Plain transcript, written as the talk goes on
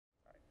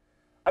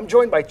I'm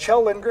joined by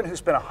Kjell Lindgren, who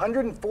spent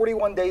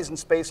 141 days in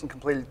space and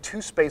completed 2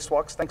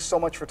 spacewalks. Thanks so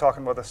much for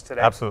talking with us today.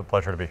 Absolute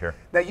pleasure to be here.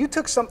 Now, you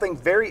took something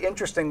very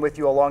interesting with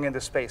you along into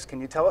space. Can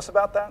you tell us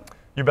about that?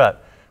 You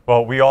bet.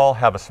 Well, we all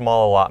have a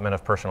small allotment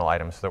of personal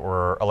items that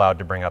we're allowed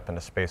to bring up into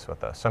space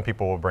with us. Some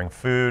people will bring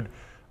food,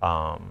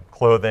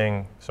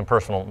 clothing, some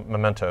personal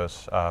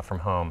mementos from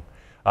home.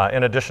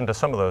 In addition to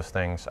some of those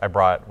things, I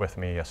brought with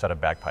me a set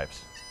of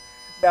bagpipes.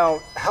 Now,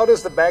 how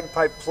does the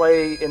bagpipe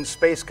play in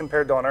space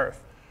compared to on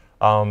Earth?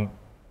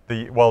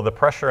 The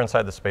pressure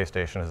inside the space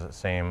station is the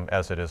same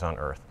as it is on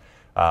Earth.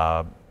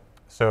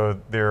 So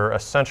they're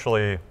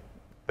essentially,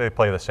 they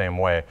play the same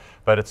way,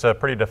 but it's a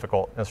pretty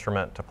difficult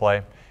instrument to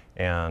play,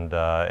 and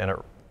it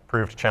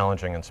proved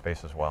challenging in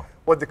space as well.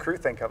 What did the crew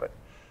think of it?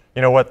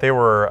 You know what, they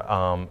were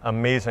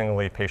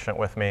amazingly patient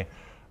with me.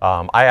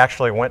 I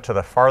actually went to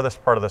the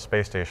farthest part of the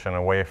space station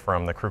away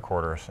from the crew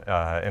quarters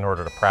in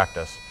order to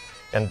practice,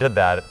 and did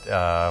that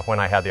when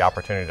I had the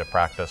opportunity to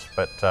practice.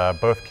 But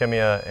both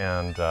Kimia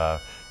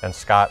and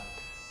Scott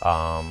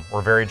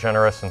were very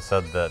generous and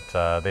said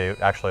that they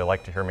actually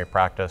like to hear me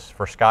practice.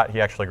 For Scott, he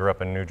actually grew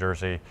up in New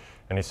Jersey,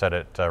 and he said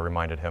it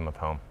reminded him of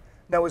home.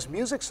 Now, was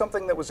music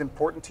something that was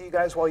important to you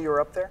guys while you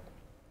were up there?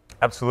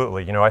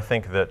 Absolutely. You know, I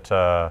think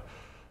that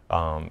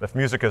if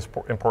music is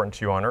important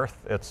to you on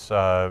Earth, it's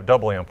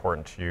doubly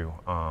important to you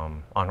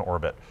on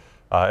orbit.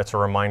 It's a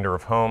reminder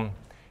of home,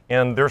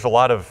 and there's a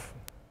lot of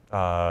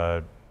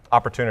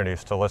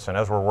opportunities to listen.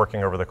 As we're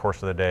working over the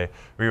course of the day,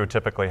 we would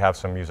typically have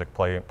some music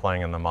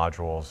playing in the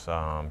modules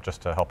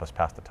just to help us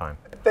pass the time.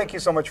 Thank you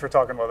so much for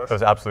talking with us. It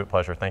was an absolute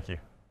pleasure. Thank you.